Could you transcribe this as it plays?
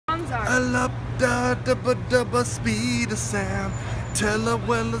Sorry. I love the double speed of sound. Tell her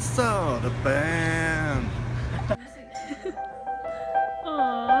well it's all the band.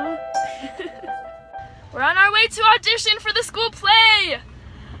 Aww. We're on our way to audition for the school play.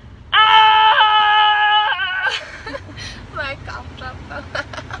 Ah! My coughed up.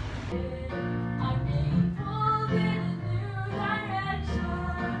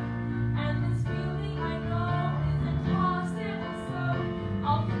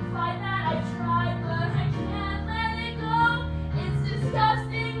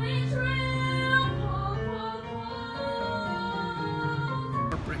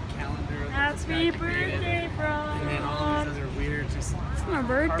 Happy birthday, bro. And then all of these other weird, just It's my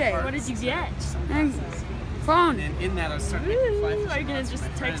birthday. What did you get? phone. And in that, I was starting to make fly fishing. Are you gonna just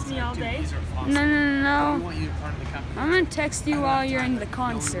text me all day? Awesome. No. We want you part of the company. I'm gonna text you while you're in the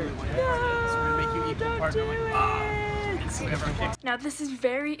concert. Now this is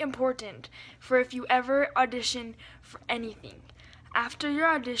very important for if you ever audition for anything. After your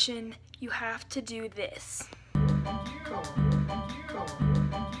audition, you have to do this.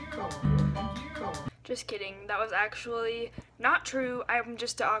 Just kidding, that was actually not true. I'm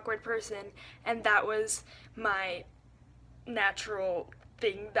just an awkward person, and that was my natural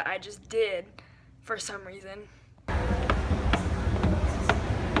thing that I just did for some reason.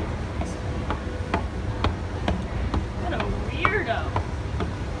 What a weirdo.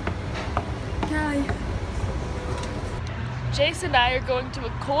 Callie. Jace and I are going to a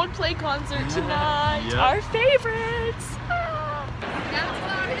Coldplay concert tonight. Yep. Our favorites.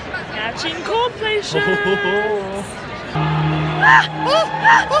 Matching Coldplay shirts.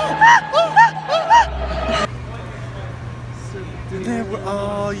 They were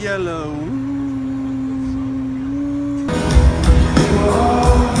all yellow.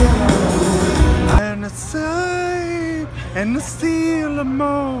 And the same, and the steel of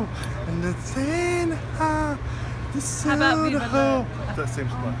more, and the thing how the silver hole. That same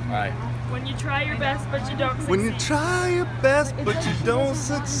spot. Alright. When you try your best, but you don't succeed. When you try your best, but you don't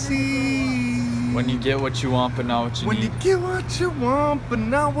succeed. When you get what you want, but not what you When need. you get what you want, but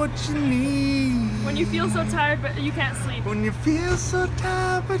not what you need. When you feel so tired, but you can't sleep. When you feel so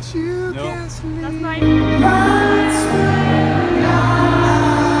tired, but you can't sleep. That's my...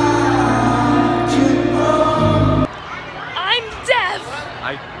 I'm deaf!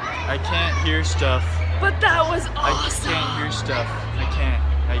 I can't hear stuff. But that was awesome! I can't hear stuff. I can't.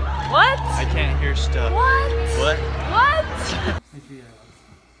 What? I can't hear stuff. What? What? What?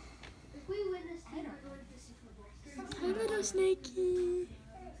 Hi, little snakey.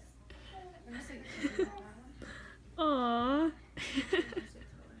 Aww.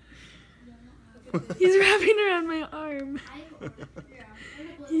 He's wrapping around my arm.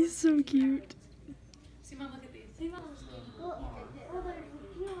 He's so cute.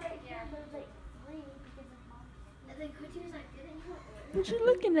 What you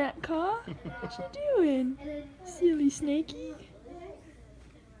looking at, Ka? What you doing? Silly snakey.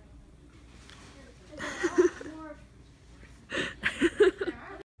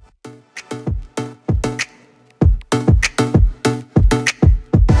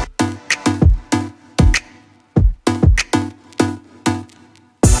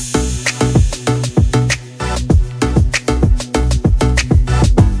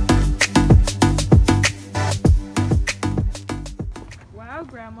 Wow,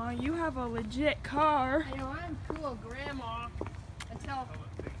 Grandma, you have a legit car. I know, I'm cool, Grandma.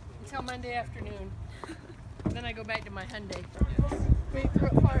 Until Monday afternoon. Then I go back to my Hyundai. Wait, throw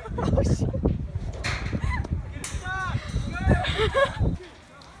it far. Oh, shit.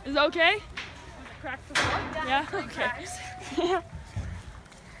 Is it okay? Crack the floor? Yeah? Okay. Yeah.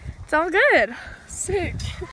 It's all good. Sick.